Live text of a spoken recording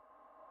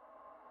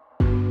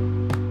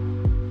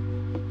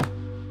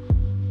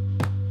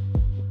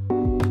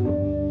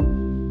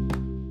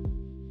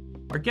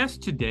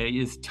guest today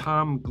is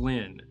Tom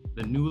Glynn,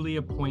 the newly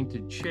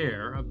appointed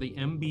chair of the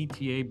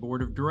MBTA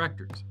Board of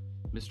Directors.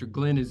 Mr.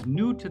 Glynn is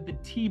new to the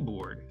T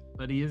Board,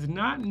 but he is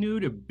not new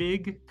to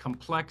big,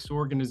 complex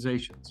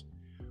organizations.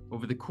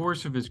 Over the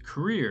course of his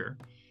career,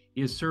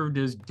 he has served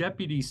as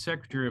Deputy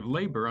Secretary of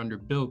Labor under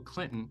Bill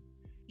Clinton,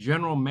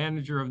 General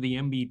Manager of the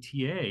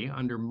MBTA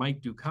under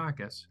Mike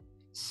Dukakis,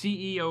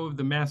 CEO of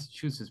the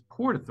Massachusetts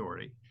Port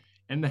Authority,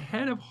 and the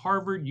head of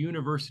Harvard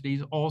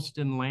University's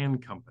Alston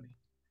Land Company.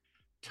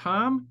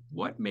 Tom,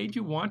 what made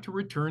you want to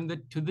return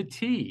to the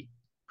T,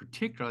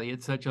 particularly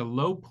at such a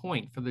low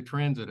point for the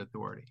Transit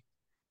Authority?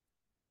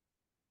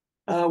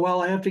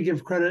 Well, I have to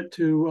give credit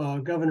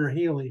to Governor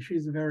Healy.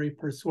 She's a very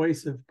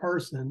persuasive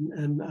person,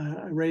 and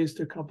I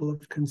raised a couple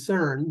of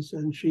concerns,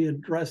 and she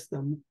addressed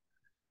them.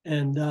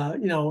 And,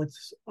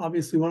 it's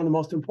obviously one of the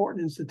most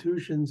important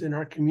institutions in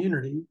our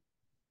community.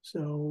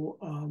 So,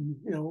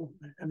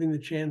 having the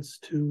chance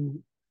to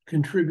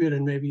contribute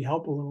and maybe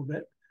help a little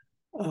bit,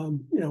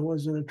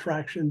 was an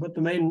attraction. But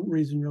the main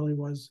reason really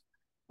was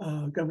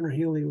Governor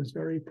Healy was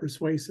very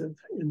persuasive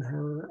in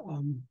her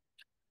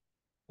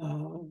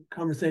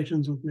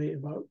conversations with me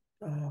about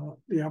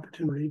the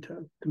opportunity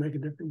to make a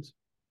difference.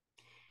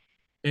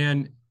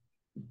 And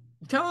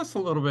tell us a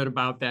little bit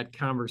about that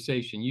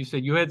conversation. You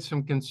said you had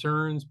some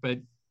concerns, but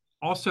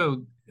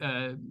also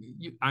I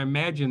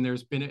imagine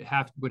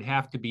would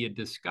have to be a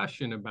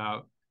discussion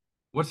about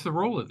what's the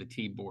role of the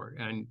T Board.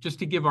 And just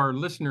to give our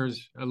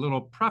listeners a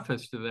little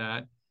preface to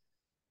that,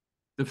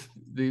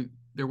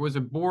 there was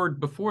a board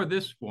before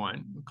this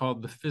one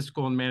called the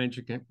Fiscal and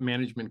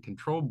Management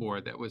Control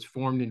Board that was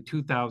formed in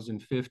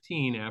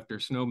 2015 after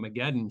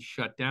Snowmageddon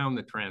shut down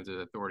the Transit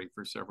Authority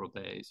for several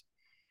days.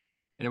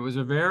 And it was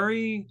a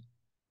very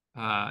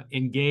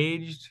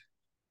engaged,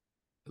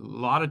 a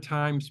lot of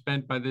time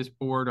spent by this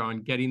board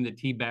on getting the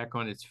T back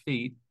on its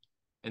feet.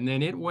 And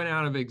then it went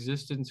out of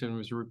existence and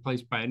was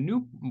replaced by a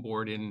new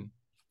board in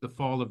the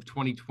fall of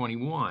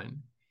 2021.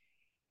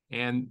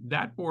 And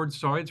that board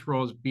saw its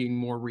role as being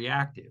more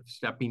reactive,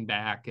 stepping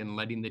back and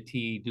letting the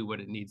T do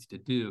what it needs to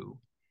do.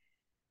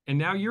 And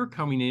now you're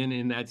coming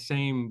in that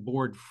same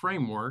board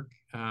framework.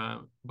 But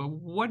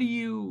are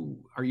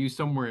you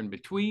somewhere in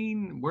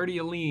between? Where do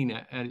you lean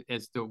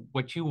as to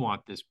what you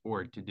want this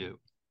board to do?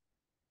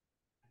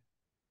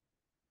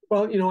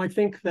 Well, I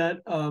think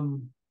that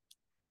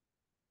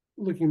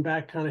looking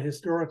back kind of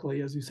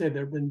historically, as you say,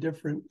 there have been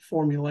different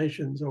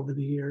formulations over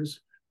the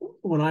years.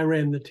 When I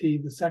ran the T,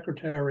 the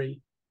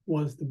secretary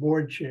was the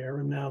board chair,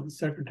 and now the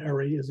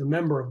secretary is a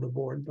member of the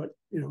board, but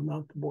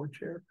not the board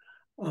chair.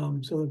 So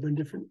there have been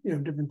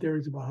different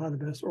theories about how to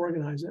best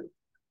organize it.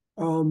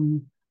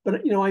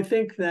 But I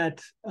think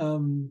that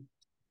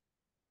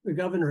the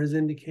governor has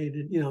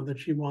indicated that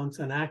she wants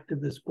an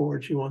activist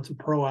board, she wants a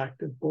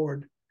proactive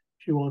board,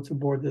 she wants a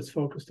board that's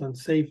focused on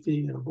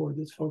safety and a board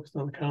that's focused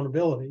on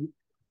accountability.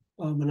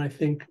 And I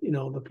think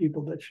the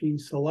people that she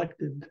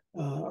selected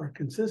are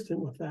consistent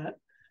with that.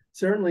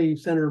 Certainly,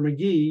 Senator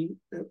McGee,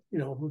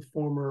 who's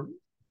former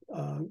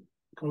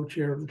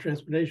co-chair of the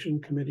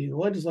Transportation Committee in the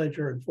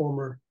legislature and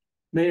former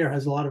mayor,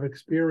 has a lot of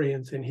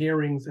experience in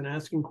hearings and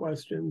asking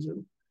questions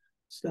and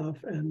stuff.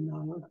 And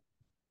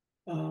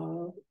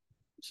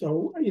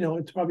so,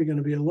 it's probably going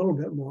to be a little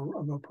bit more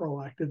of a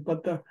proactive.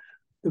 But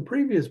the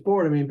previous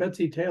board,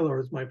 Betsy Taylor,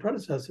 as my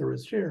predecessor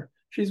as chair,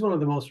 she's one of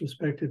the most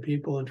respected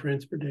people in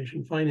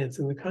transportation finance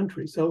in the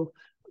country. So,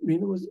 it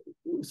was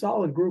a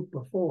solid group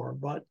before,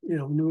 but,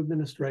 new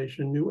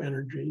administration, new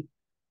energy.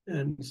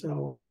 And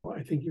so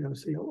I think you're going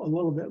to see a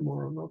little bit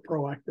more of a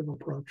proactive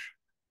approach.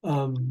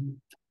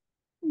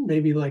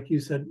 Maybe, like you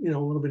said, a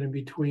little bit in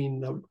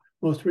between the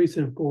most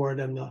recent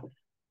board and the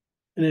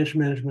Financial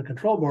Management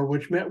Control Board,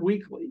 which met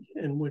weekly,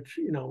 and which,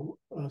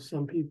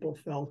 some people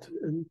felt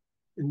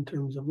in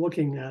terms of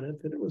looking at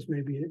it, that it was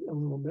maybe a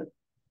little bit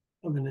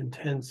of an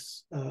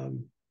intense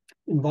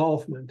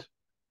involvement.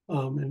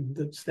 And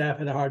the staff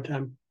had a hard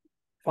time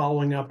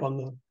following up on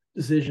the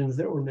decisions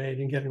that were made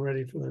and getting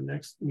ready for the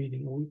next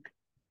meeting a week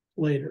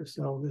later.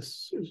 So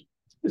this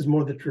is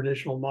more the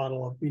traditional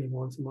model of meeting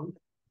once a month.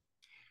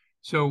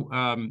 So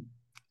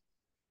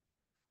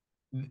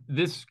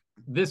this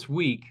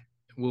week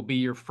will be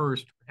your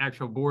first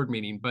actual board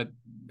meeting, but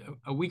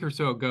a week or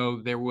so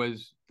ago, there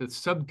was the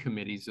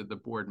subcommittees of the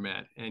board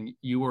met, and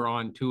you were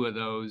on two of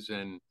those,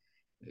 and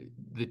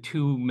the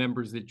two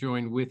members that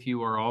joined with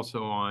you are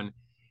also on.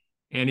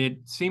 And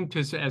it seemed to,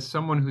 as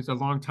someone who's a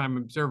longtime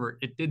observer,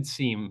 it did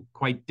seem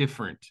quite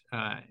different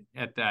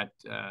at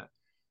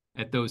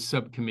those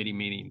subcommittee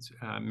meetings.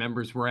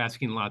 Members were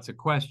asking lots of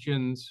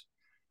questions.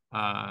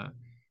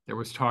 There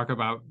was talk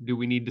about, do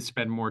we need to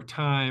spend more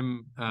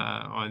time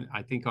on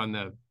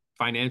the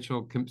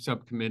financial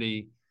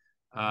subcommittee?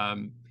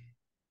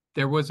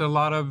 There was a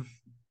lot of,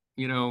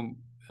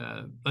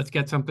 let's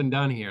get something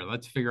done here.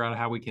 Let's figure out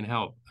how we can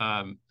help.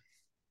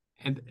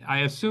 And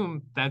I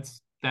assume that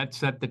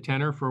set the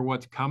tenor for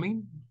what's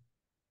coming?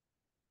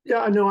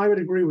 Yeah, no, I would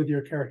agree with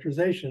your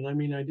characterization.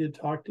 I did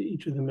talk to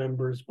each of the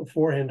members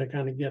beforehand to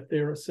kind of get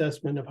their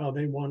assessment of how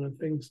they wanted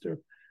things to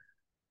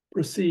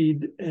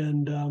proceed.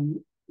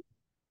 And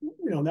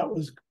that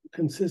was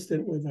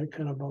consistent with a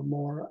kind of a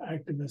more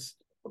activist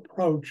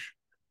approach.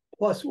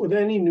 Plus, with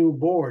any new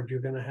board, you're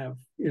going to have,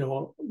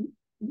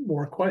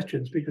 more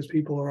questions because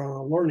people are on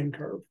a learning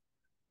curve.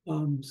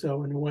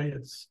 So in a way,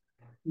 it's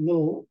a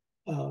little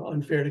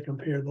unfair to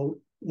compare the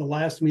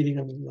last meeting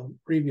of the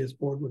previous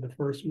board with the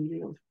first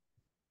meeting of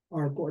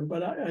our board.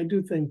 But I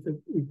do think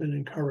that we've been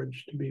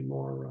encouraged to be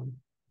more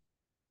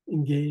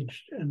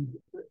engaged and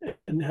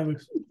have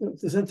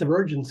a sense of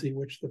urgency,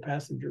 which the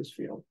passengers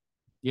feel.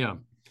 Yeah.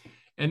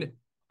 And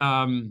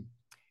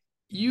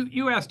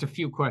you asked a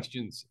few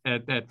questions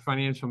at that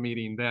financial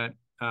meeting that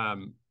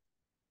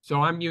so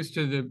I'm used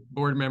to the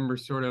board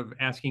members sort of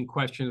asking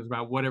questions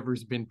about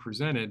whatever's been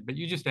presented, but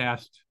you just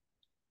asked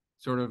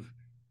sort of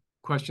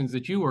questions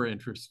that you were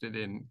interested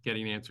in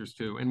getting answers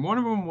to. And one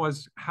of them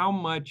was how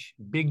much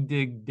big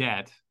dig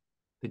debt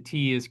the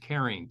T is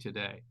carrying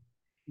today.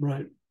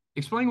 Right.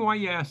 Explain why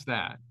you asked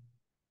that.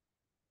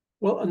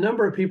 Well, a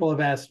number of people have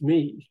asked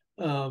me,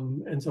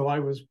 and so I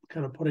was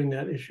kind of putting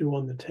that issue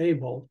on the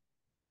table.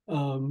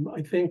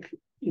 I think,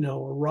 a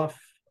rough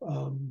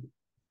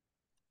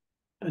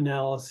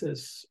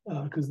analysis,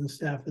 because the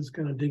staff is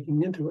kind of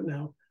digging into it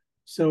now.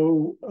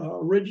 So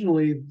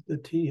originally, the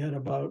T had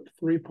about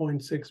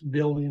 $3.6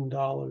 billion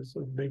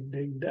of big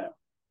dig debt.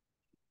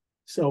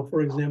 So, for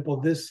example,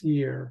 this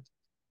year,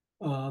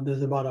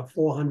 there's about a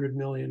 $400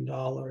 million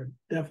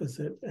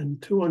deficit, and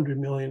 $200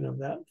 million of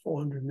that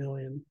 $400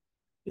 million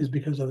is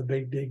because of the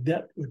big dig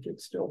debt, which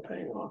it's still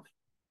paying off.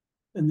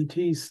 And the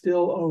T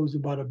still owes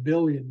about $1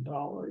 billion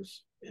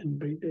in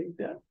big dig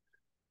debt.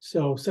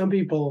 So some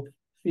people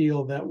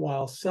feel that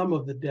while some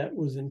of the debt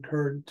was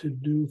incurred to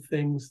do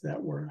things that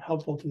were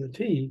helpful to the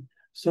T,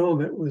 some of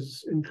it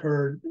was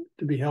incurred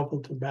to be helpful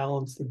to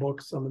balance the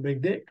books on the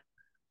big dig.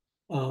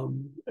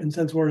 And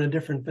since we're in a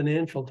different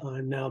financial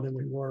time now than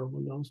we were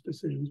when those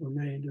decisions were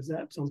made, is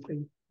that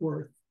something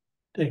worth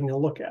taking a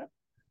look at?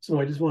 So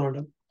I just wanted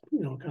to,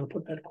 kind of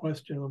put that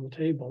question on the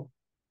table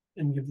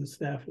and give the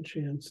staff a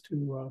chance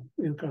to,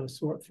 kind of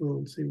sort through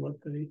and see what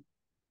they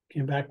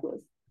came back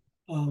with.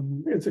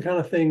 It's the kind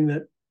of thing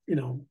that,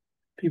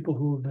 people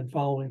who have been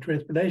following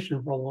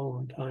transportation for a long,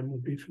 long time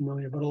would be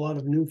familiar, but a lot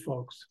of new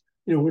folks,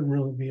 wouldn't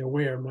really be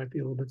aware, might be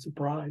a little bit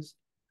surprised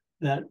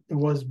that there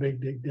was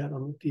big dig debt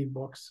on the T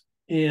books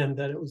and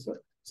that it was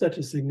such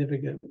a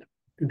significant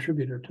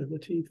contributor to the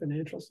T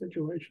financial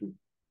situation.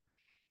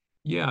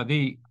 Yeah,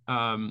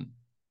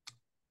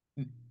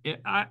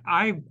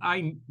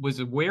 I was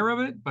aware of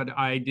it, but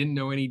I didn't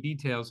know any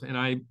details. And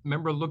I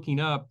remember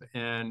looking up,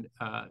 and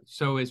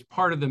so as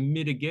part of the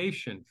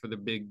mitigation for the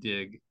big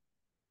dig,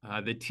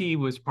 the T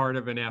was part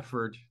of an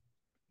effort,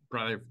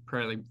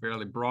 probably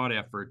fairly broad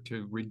effort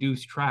to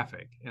reduce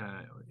traffic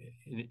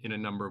in a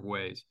number of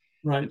ways.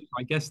 Right. So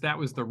I guess that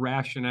was the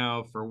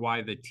rationale for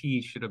why the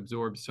T should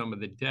absorb some of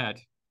the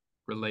debt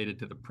related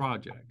to the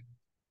project.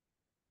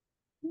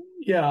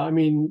 Yeah, I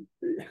mean,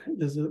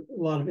 there's a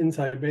lot of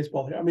inside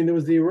baseball here. I mean, there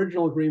was the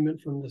original agreement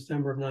from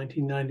December of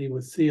 1990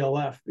 with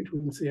CLF,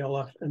 between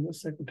CLF and the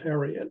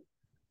Secretariat,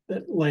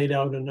 that laid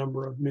out a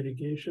number of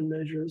mitigation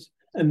measures.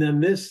 And then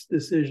this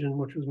decision,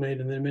 which was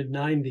made in the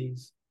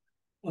mid-90s,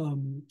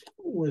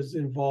 was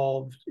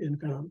involved in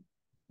kind of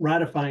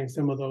ratifying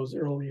some of those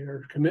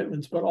earlier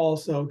commitments, but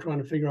also trying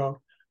to figure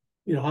out,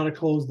 how to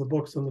close the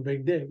books on the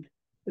big dig.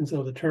 And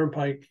so the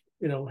Turnpike,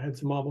 had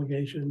some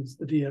obligations,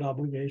 the T had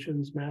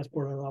obligations,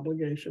 Massport had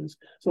obligations.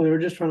 So they were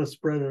just trying to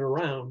spread it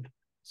around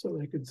so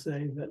they could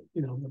say that,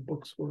 the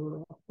books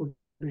were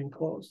being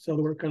closed. So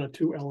there were kind of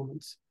two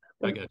elements.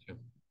 I got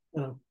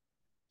you.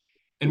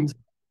 And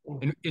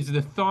is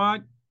the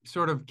thought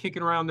sort of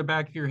kicking around the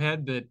back of your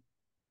head that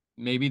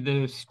maybe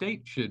the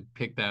state should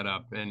pick that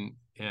up and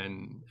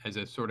as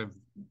a sort of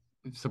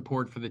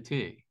support for the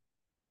T?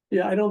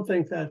 Yeah, I don't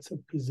think that's a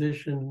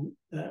position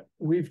that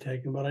we've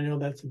taken, but I know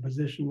that's a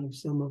position of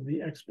some of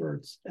the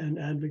experts and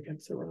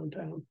advocates around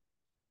town.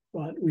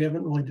 But we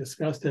haven't really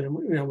discussed it, and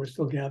we're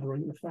still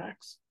gathering the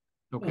facts.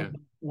 Okay.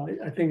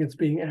 I think it's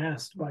being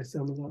asked by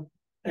some of the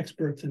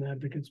experts and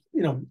advocates,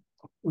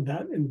 with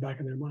that in the back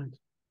of their minds.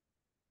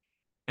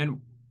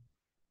 And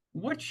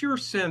what's your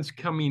sense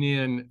coming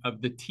in of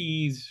the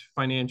T's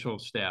financial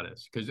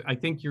status? Because I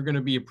think you're going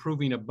to be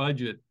approving a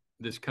budget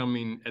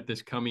at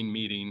this coming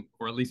meeting,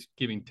 or at least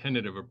giving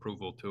tentative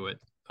approval to it.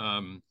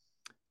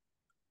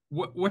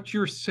 What's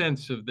your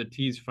sense of the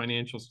T's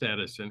financial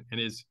status,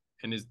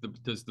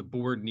 does the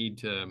board need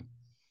to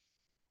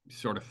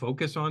sort of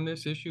focus on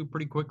this issue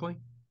pretty quickly?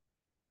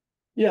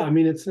 Yeah, I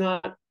mean, it's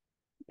not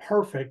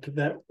perfect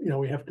that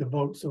we have to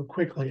vote so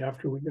quickly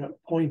after we got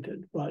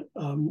appointed, but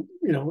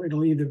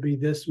it'll either be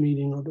this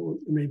meeting or there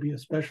may be a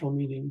special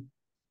meeting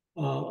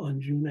on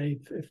June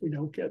 8th if we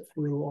don't get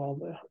through all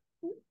the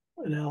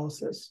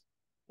analysis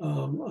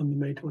on the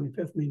May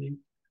 25th meeting.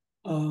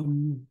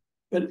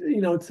 But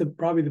it's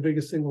probably the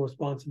biggest single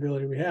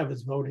responsibility we have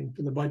is voting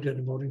for the budget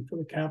and voting for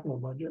the capital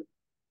budget.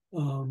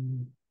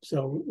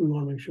 So we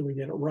want to make sure we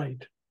get it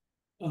right.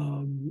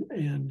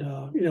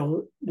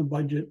 The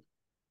budget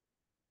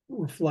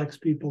reflects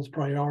people's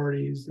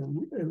priorities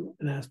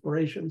and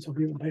aspirations, so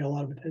people pay a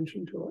lot of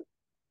attention to it.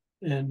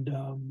 And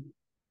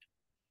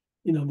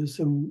there's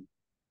some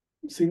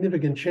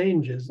significant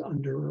changes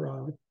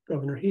under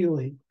Governor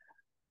Healy.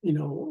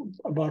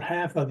 About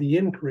half of the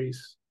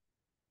increase,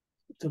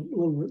 it's a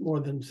little bit more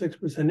than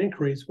 6%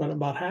 increase, but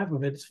about half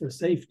of it's for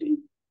safety,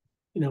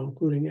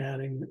 including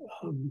adding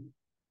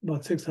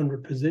about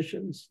 600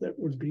 positions that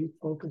would be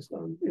focused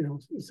on,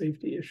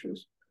 safety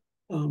issues.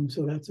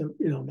 So that's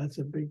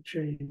a big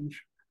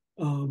change.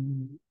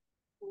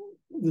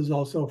 There's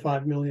also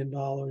 $5 million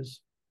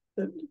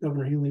that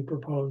Governor Healy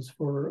proposed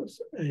for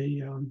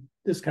a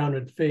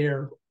discounted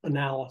fare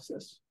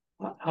analysis.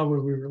 How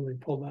would we really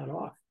pull that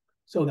off?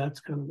 So that's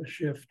kind of a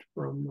shift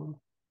from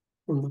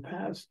the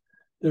past.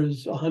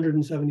 There's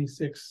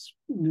 176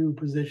 new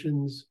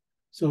positions,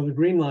 so the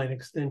Green Line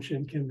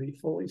extension can be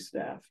fully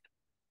staffed.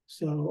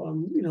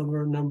 So there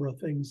are a number of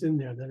things in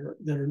there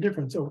that are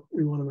different. So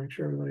we want to make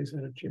sure everybody's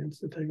had a chance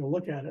to take a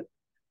look at it.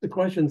 The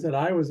questions that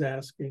I was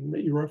asking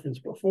that you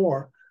referenced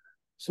before,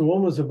 so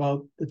one was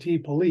about the T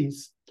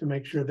police to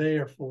make sure they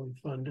are fully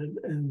funded,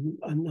 and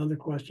another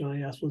question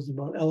I asked was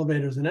about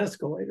elevators and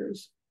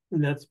escalators,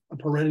 and that's a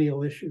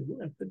perennial issue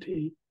at the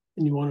T,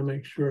 and you want to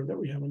make sure that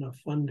we have enough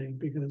funding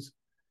because,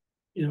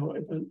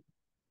 if an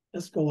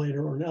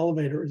escalator or an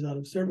elevator is out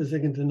of service, they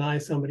can deny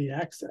somebody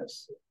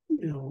access.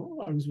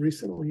 I was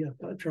recently at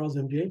the Charles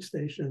MGH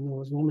station, and there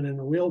was a woman in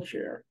a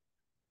wheelchair,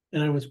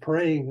 and I was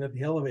praying that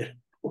the elevator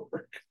would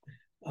work,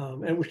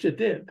 and which it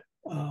did.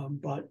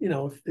 But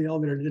if the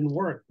elevator didn't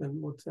work, then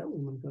what's that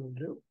woman going to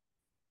do?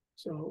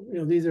 So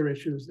these are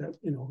issues that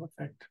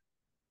affect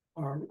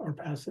our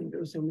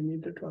passengers, and we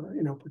need to try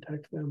to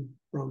protect them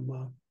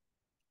from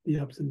the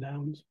ups and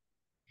downs.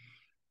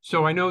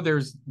 So I know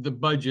there's the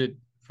budget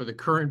for the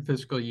current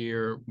fiscal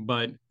year,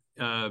 but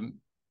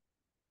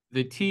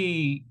the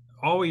T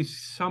always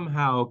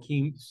somehow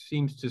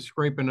seems to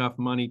scrape enough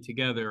money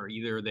together.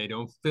 Either they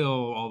don't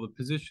fill all the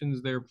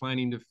positions they're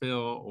planning to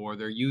fill, or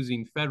they're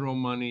using federal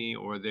money,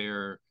 or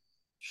they're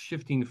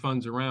shifting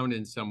funds around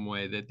in some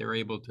way that they're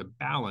able to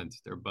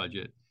balance their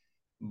budget.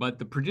 But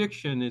the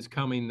prediction is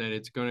coming that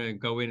it's going to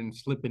go in and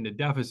slip into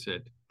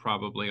deficit,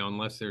 probably,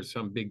 unless there's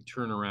some big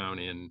turnaround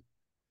in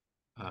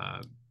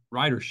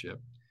ridership.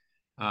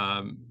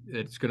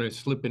 It's going to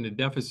slip into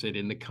deficit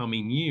in the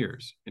coming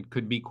years. It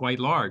could be quite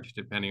large,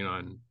 depending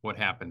on what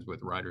happens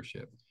with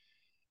ridership.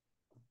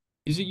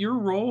 Is it your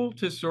role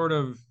to sort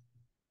of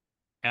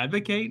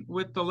advocate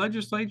with the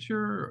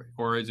legislature,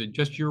 or is it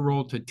just your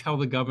role to tell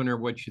the governor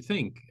what you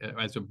think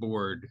as a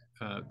board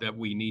that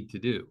we need to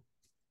do?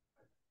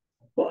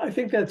 Well, I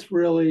think that's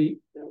really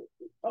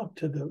up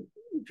to the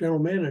general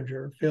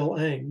manager, Phil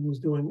Eng, who's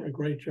doing a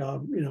great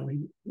job.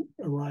 He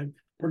arrived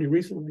pretty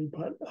recently,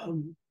 but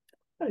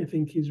I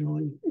think he's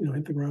really,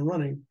 hit the ground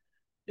running.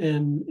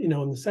 And,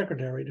 and the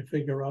secretary to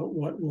figure out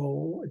what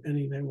role, if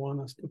any, they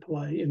want us to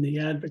play in the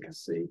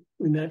advocacy.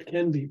 I mean, that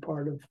can be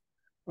part of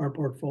our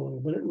portfolio,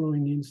 but it really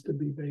needs to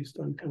be based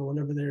on kind of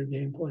whatever their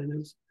game plan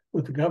is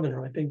with the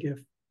governor. I think if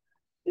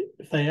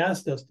they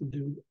asked us to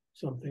do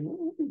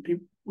something,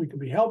 we could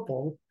be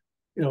helpful.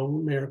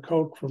 Mayor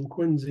Koch from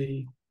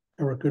Quincy,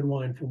 Eric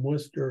Goodwine from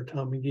Worcester,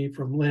 Tom McGee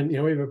from Lynn. We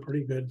have a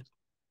pretty good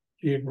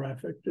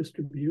geographic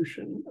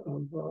distribution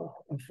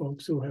of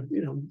folks who have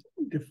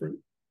different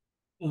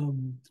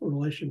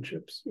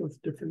relationships with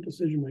different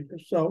decision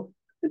makers. So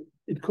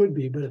it could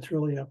be, but it's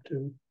really up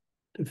to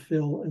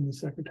Phil and the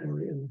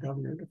secretary and the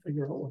governor to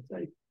figure out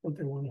what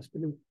they want us to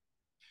do.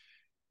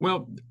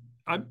 Well,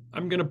 I'm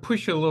going to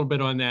push a little bit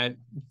on that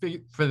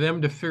for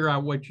them to figure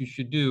out what you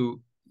should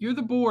do. You're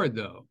the board,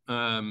 though.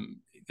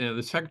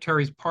 The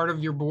secretary is part of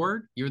your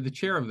board. You're the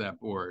chair of that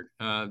board.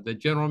 The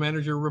general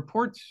manager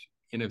reports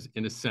in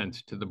a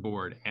sense to the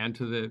board and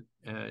to the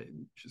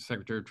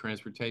Secretary of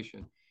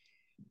Transportation.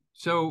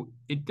 So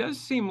it does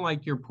seem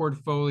like your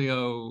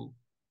portfolio,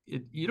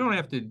 you don't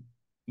have to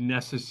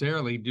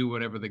necessarily do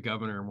whatever the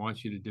governor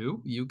wants you to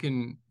do.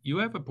 You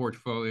have a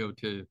portfolio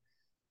to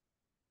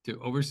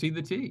oversee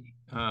the T.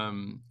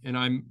 And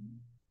I'm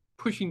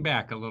pushing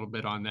back a little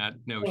bit on that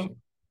notion.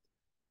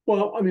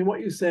 Well, I mean,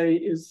 what you say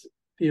is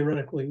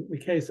theoretically the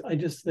case. I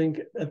just think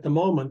at the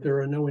moment there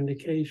are no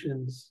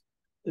indications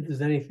that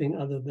there's anything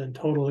other than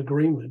total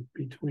agreement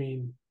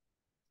between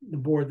the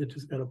board that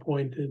just got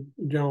appointed,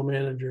 general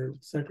manager,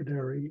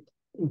 secretary,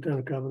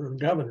 lieutenant governor, and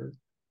governor.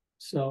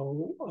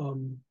 So, I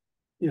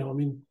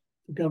mean,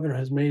 the governor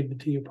has made the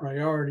T a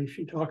priority.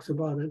 She talks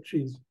about it.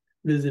 She's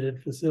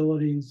visited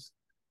facilities.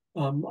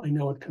 I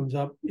know it comes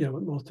up, at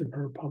most of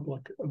her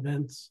public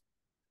events.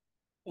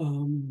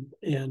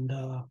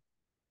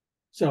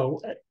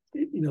 So,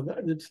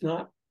 it's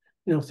not,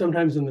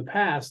 sometimes in the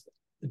past,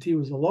 the T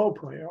was a low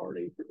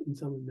priority in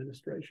some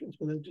administrations,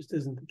 but that just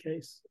isn't the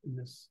case in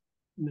this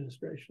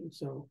administration.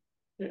 So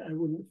I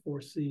wouldn't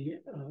foresee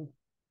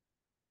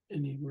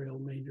any real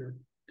major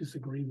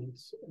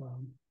disagreements.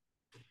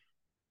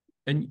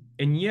 And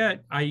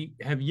yet I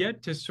have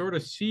yet to sort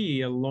of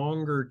see a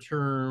longer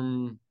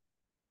term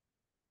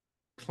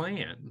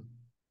plan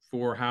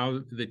for how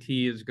the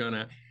T is going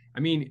to, I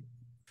mean,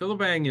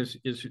 Philibang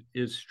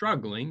is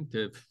struggling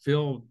to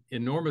fill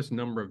enormous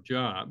number of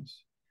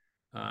jobs.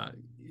 Uh,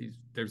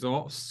 there's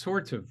all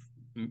sorts of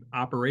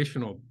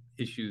operational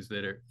issues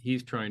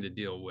he's trying to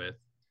deal with,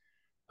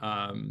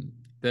 um,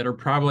 that are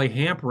probably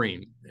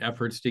hampering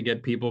efforts to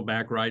get people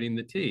back riding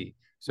the T.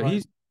 So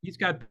Right. he's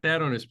got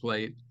that on his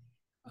plate.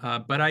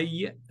 But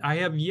I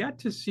have yet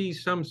to see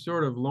some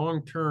sort of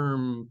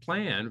long-term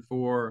plan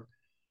for,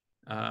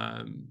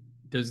 um,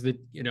 does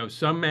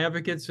some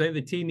advocates say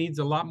the T needs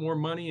a lot more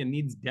money and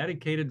needs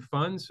dedicated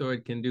funds so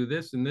it can do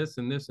this and this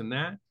and this and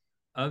that.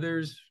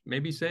 Others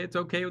maybe say it's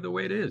okay with the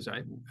way it is.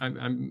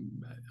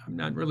 I'm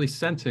not really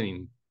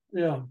sensing.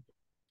 Yeah.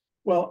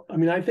 Well, I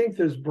mean, I think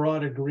there's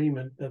broad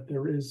agreement that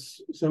there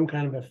is some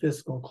kind of a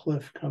fiscal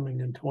cliff coming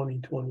in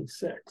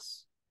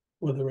 2026,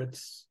 whether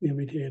it's the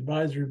MBTA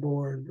Advisory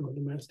Board or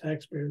the Mass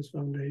Taxpayers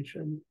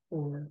Foundation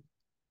or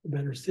the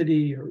Better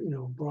City, or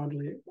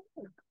broadly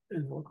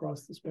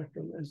across the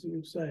spectrum, as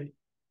you say.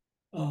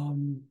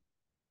 And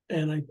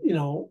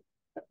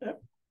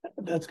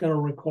that's going to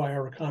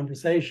require a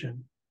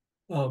conversation.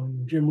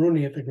 Jim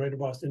Rooney at the Greater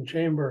Boston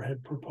Chamber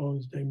had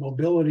proposed a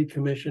mobility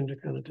commission to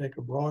kind of take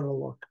a broader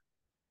look.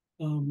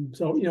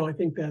 So I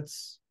think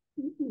that's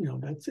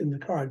in the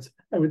cards.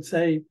 I would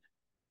say,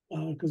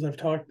 because I've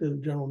talked to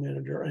General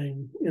Manager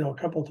Eng, a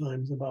couple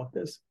times about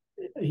this.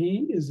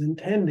 He is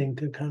intending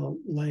to kind of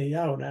lay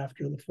out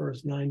after the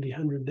first 90,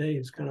 100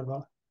 days kind of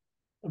a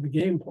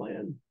game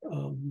plan,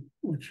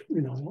 which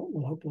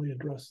will hopefully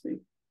address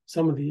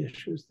some of the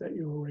issues that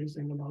you were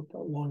raising about the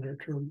longer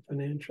term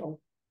financial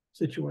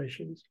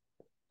situations.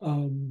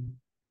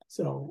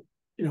 So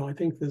I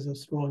think there's a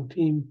strong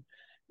team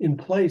in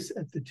place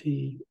at the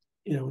T,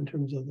 in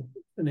terms of the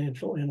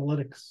financial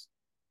analytics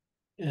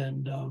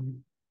and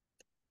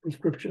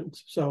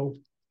prescriptions. So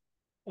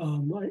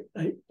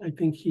I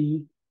think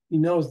he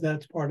knows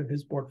that's part of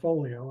his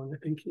portfolio, and I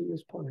think he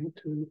is planning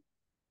to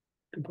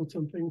put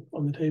something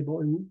on the table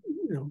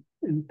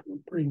in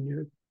pretty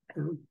near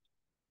term.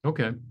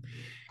 Okay.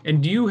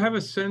 And do you have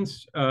a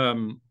sense of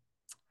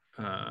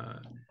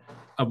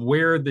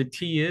where the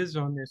T is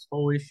on this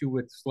whole issue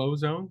with slow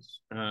zones?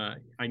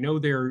 I know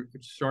they're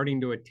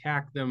starting to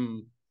attack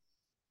them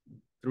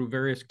through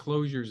various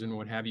closures and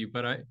what have you,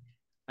 but I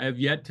have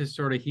yet to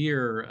sort of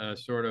hear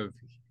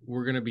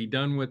we're going to be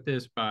done with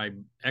this by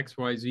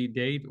XYZ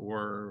date,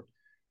 or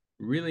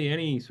really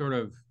any sort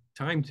of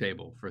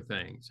timetable for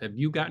things. Have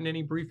you gotten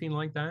any briefing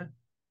like that?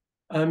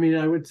 I mean,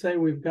 I would say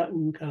we've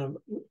gotten kind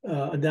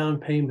of a down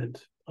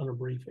payment on a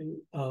briefing.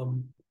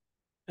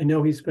 I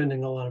know he's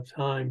spending a lot of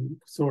time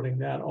sorting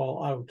that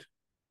all out,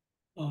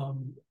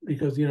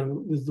 because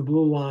there's the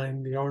blue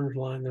line, the orange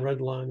line, the red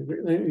line.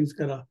 He's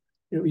got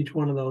each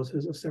one of those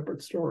is a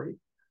separate story,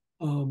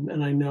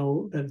 and I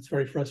know that it's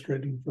very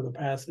frustrating for the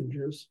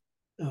passengers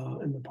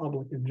and the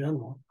public in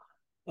general.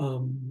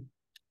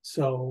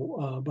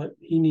 But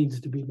he needs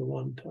to be the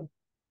one to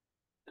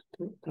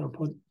kind of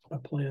put a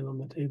plan on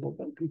the table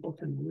that people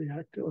can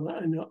react to.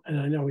 And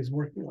I know he's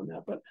working on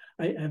that, but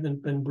I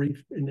haven't been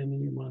briefed in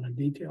any amount of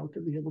detail to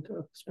be able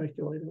to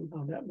speculate on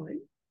how that might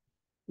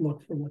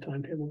look from a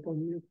timetable point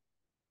of view.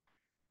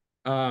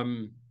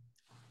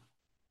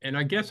 And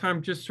I guess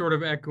I'm just sort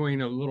of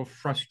echoing a little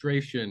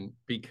frustration,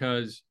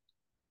 because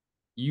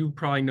you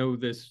probably know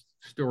this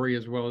story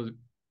as well as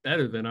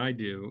better than I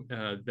do,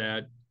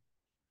 that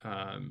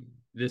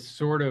this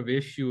sort of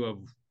issue of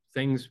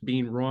things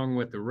being wrong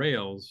with the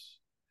rails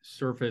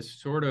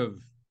surfaced sort of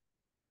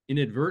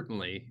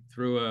inadvertently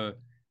through a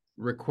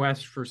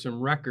request for some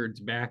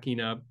records backing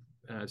up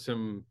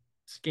some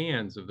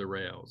scans of the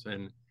rails.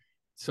 And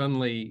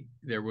suddenly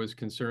there was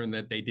concern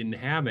that they didn't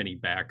have any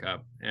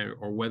backup,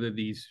 or whether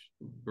these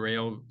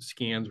rail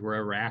scans were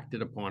ever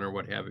acted upon or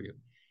what have you.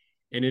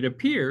 And it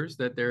appears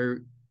that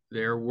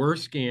there were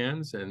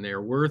scans and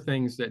there were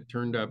things that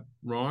turned up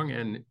wrong.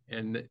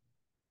 And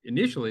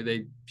initially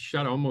they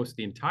shut almost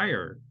the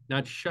entire,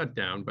 not shut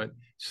down, but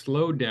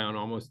slowed down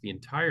almost the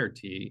entire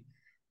T.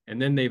 And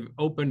then they've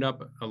opened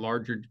up a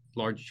large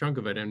chunk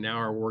of it and now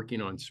are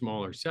working on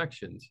smaller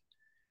sections,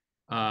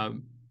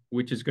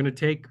 which is going to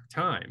take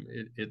time,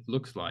 it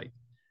looks like.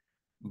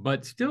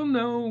 But still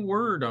no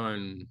word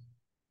on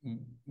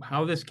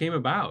how this came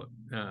about,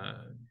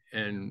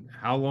 and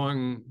how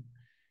long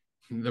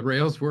the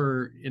rails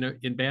were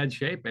in bad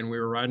shape and we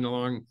were riding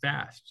along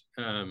fast.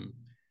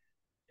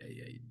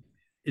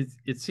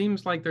 It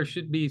seems like there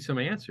should be some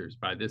answers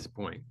by this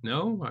point.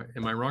 No?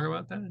 Am I wrong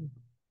about that?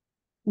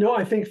 No,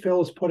 I think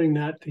Phil is putting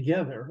that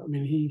together. I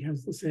mean, he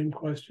has the same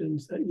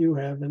questions that you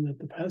have and that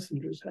the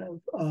passengers have.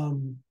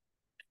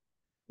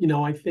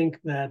 I think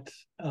that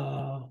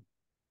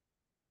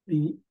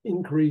the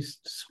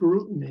increased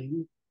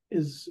scrutiny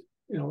is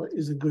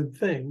a good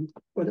thing,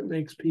 but it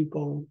makes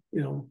people,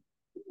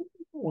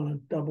 want to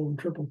double and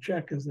triple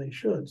check as they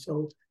should.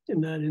 So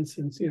in that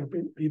instance,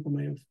 people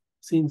may have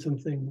seen some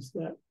things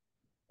that,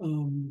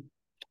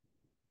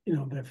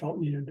 they felt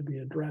needed to be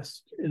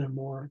addressed in a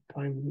more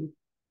timely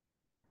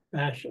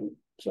fashion.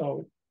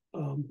 So,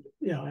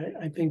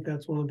 I think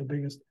that's one of the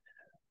biggest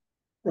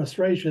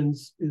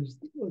frustrations is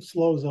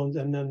slow zones,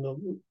 and then the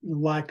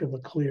lack of a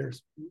clear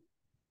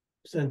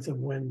sense of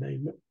when they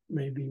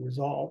may be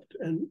resolved.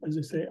 And as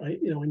I say, I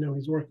know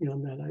he's working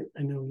on that.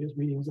 I know he has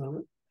meetings on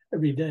it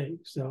every day.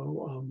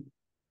 So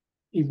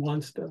he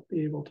wants to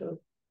be able to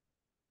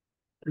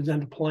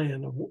present a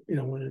plan of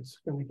when it's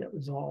going to get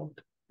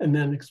resolved, and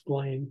then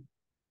explain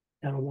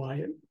kind of why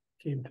it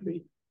came to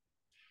be.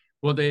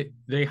 Well,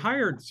 they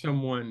hired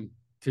someone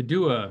to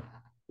do a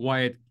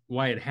why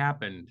it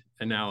happened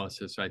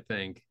analysis, I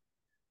think,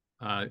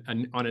 on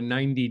a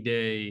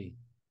 90-day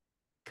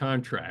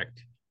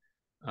contract.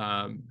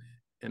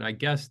 And I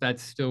guess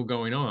that's still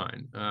going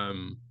on.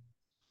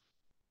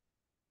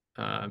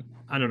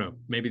 I don't know.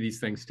 Maybe these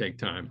things take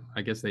time.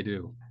 I guess they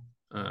do.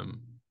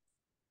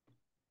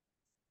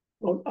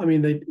 Well, I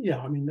mean,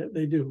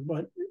 they do,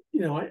 but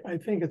I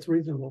think it's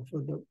reasonable for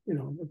the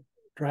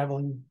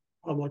traveling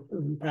public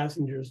and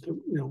passengers to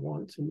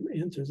want some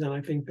answers, and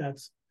I think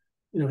that's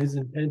his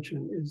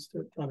intention is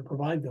to try to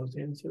provide those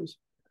answers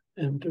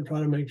and to try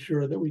to make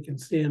sure that we can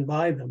stand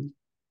by them,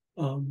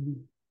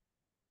 and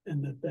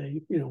that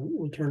they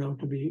will turn out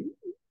to be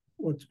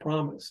what's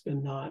promised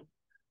and not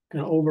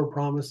kind of over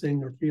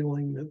promising or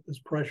feeling that there's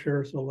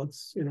pressure. So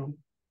let's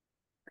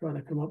try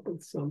to come up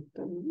with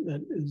something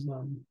that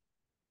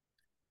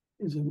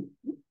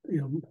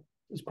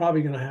is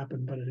probably going to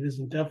happen, but it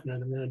isn't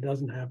definite, and then it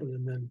doesn't happen,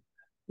 and then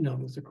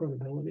there's a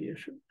credibility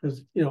issue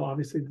because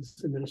obviously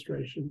this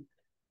administration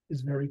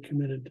is very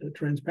committed to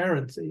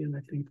transparency, and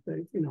I think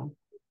they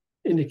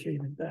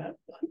indicated that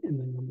in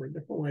a number of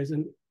different ways,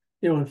 and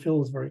and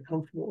Phil is very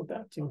comfortable with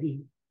that, so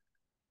he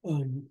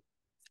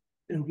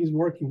he's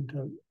working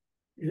to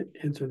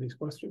answer these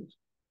questions.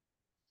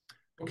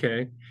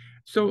 Okay,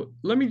 so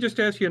let me just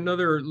ask you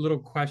another little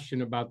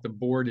question about the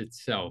board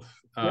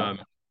itself. Yeah.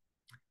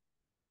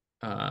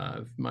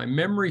 If my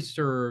memory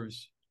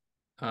serves,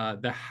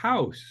 the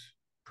House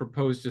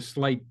proposed a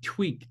slight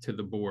tweak to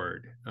the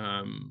board.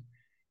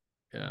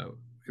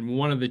 And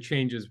one of the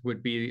changes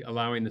would be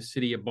allowing the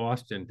city of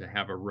Boston to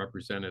have a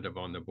representative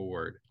on the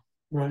board.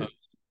 Right.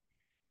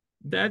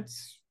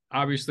 That's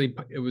obviously,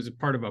 it was a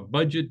part of a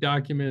budget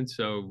document,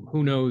 so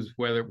who knows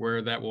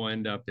where that will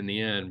end up in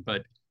the end.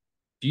 But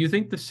do you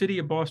think the city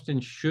of Boston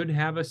should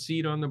have a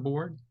seat on the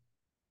board?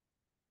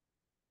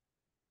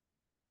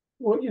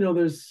 Well,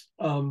 there's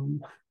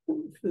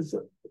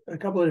a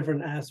couple of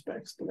different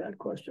aspects to that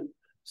question.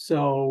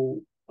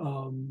 So,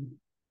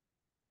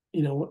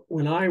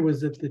 when I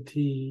was at the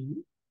T,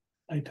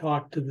 I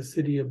talked to the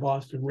city of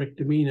Boston, Rick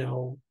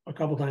Domino, a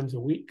couple times a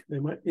week.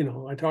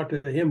 I talked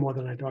to him more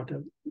than I talked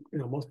to,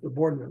 most of the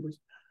board members.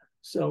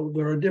 So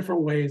there are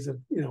different ways of,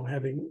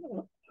 having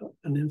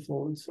an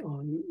influence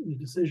on the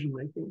decision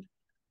making.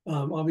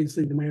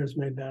 Obviously, the mayor's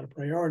made that a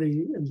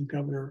priority, and the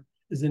governor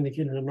has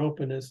indicated an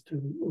openness to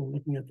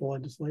looking at the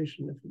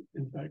legislation if it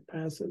in fact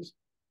passes.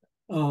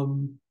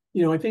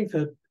 I think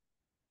that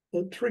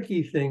the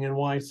tricky thing and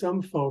why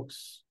some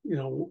folks,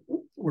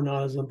 were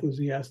not as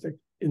enthusiastic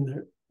in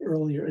the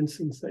earlier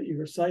instance that you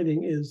were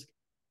citing is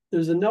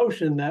there's a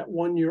notion that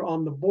when you're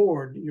on the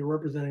board, you're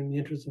representing the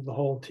interests of the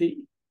whole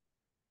T.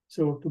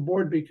 So if the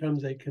board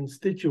becomes a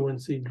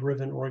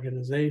constituency-driven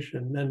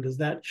organization, then does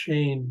that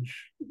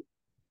change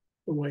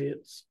the way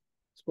it's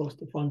supposed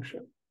to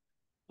function?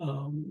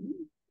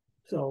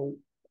 So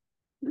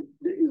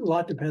a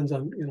lot depends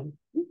on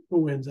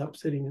who ends up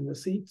sitting in the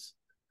seats.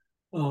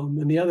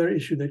 And the other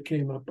issue that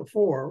came up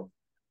before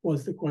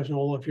was the question,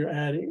 well, if you're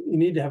adding, you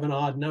need to have an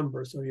odd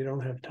number so you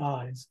don't have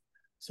ties.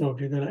 So if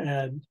you're going to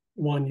add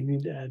one, you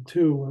need to add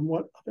two, and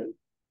what other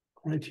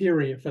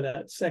criteria for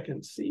that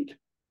second seat?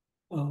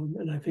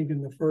 And I think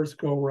in the first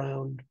go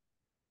round,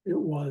 it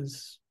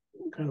was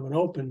kind of an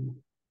open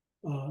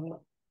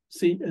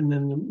seat, and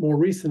then the more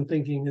recent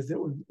thinking is it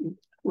would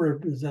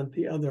represent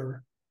the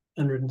other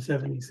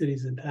 170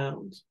 cities and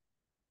towns.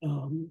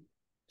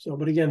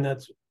 But again,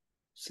 that's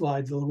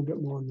slides a little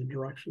bit more in the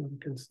direction of a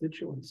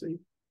constituency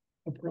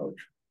approach.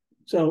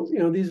 So,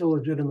 these are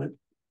legitimate,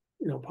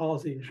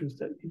 policy issues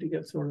that need to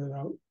get sorted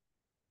out,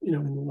 in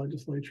the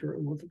legislature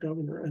and with the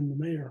governor and the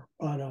mayor.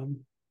 But,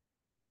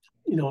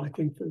 I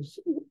think there's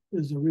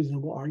a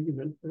reasonable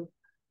argument for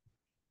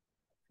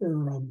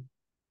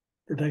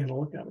taking a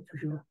look at it for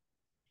sure.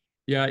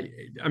 Yeah,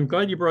 I'm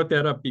glad you brought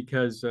that up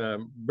because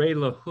Ray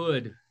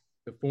LaHood,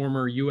 the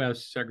former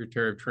U.S.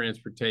 Secretary of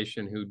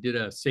Transportation, who did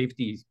a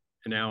safety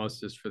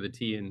analysis for the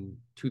T in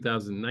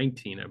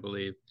 2019, I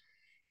believe,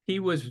 he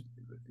was,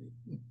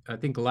 I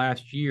think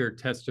last year,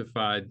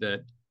 testified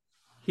that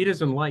he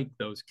doesn't like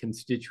those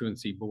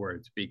constituency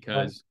boards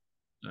because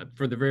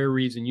for the very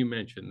reason you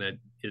mentioned, that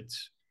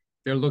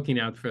they're looking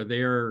out for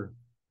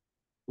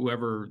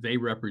whoever they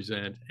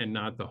represent and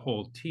not the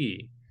whole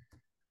T.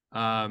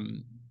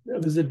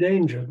 There's a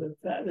danger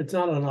that it's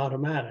not an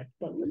automatic,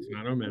 but it's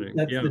not automatic.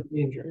 That's the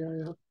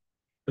danger. Yeah.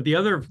 But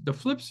the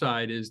flip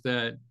side is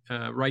that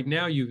right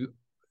now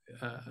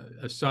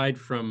aside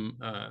from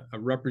a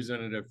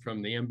representative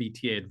from the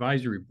MBTA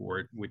advisory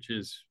board, which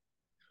is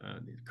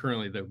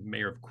currently the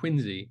mayor of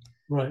Quincy,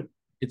 right?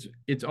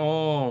 it's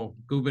all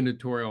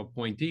gubernatorial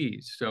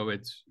appointees. So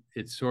it's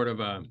sort of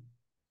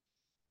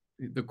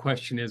the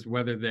question is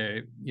whether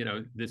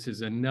this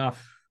is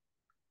enough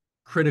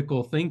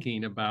critical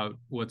thinking about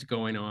what's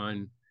going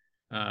on.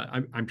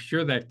 I'm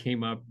sure that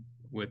came up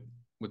with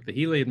the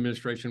Healy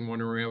administration,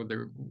 wondering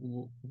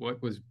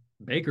what was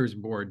Baker's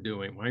board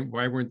doing?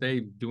 Why weren't they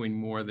doing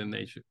more than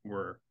they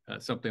were?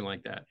 Something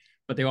like that.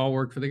 But they all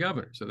work for the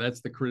governor. So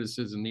that's the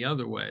criticism the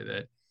other way,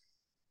 that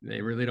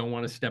they really don't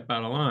want to step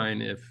out of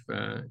line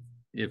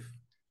if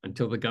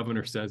until the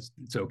governor says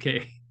it's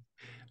okay.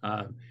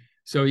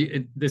 So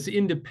this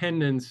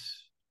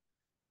independence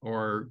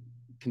or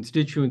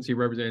constituency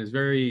representative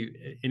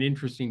is an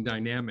interesting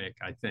dynamic,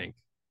 I think,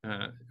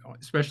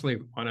 especially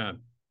on a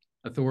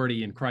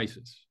authority in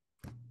crisis.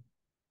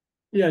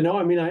 Yeah, no,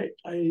 I mean, I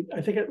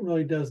think it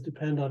really does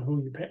depend on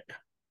who you pick.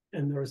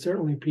 And there are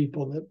certainly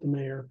people that the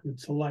mayor could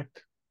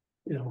select,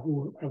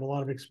 who have a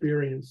lot of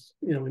experience,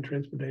 in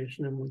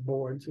transportation and with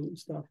boards and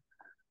stuff.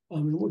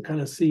 We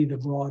kind of see the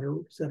broader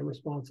set of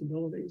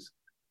responsibilities.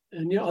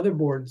 And other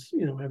boards,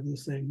 have the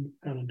same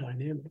kind of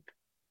dynamic.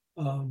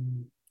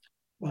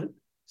 But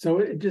so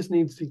it just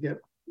needs to get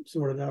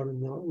sorted out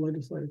in the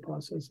legislative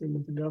process and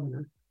with the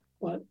governor.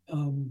 But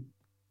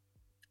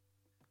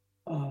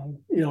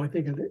I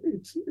think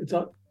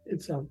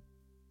it's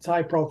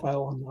high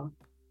profile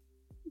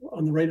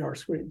on the radar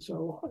screen.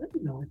 So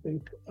I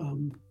think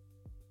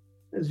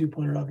as you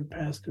pointed out, it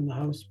passed in the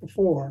House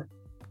before,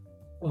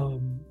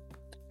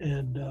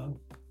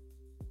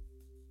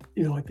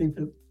 I think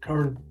the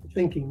current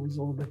thinking is a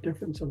little bit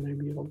different, so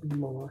maybe it'll be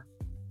more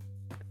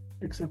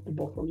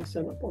acceptable from the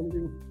Senate point of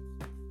view.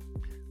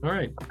 All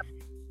right.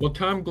 Well,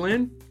 Tom,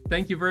 Glynn,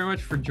 thank you very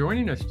much for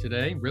joining us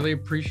today. Really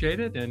appreciate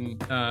it,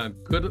 and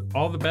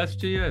all the best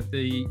to you as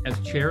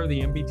chair of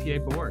the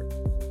MBTA board.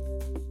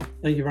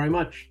 Thank you very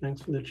much.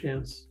 Thanks for the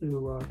chance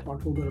to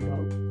talk a little bit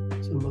about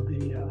some of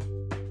the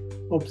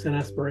hopes and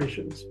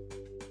aspirations.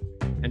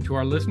 And to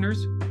our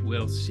listeners,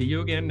 we'll see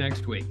you again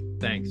next week.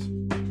 Thanks.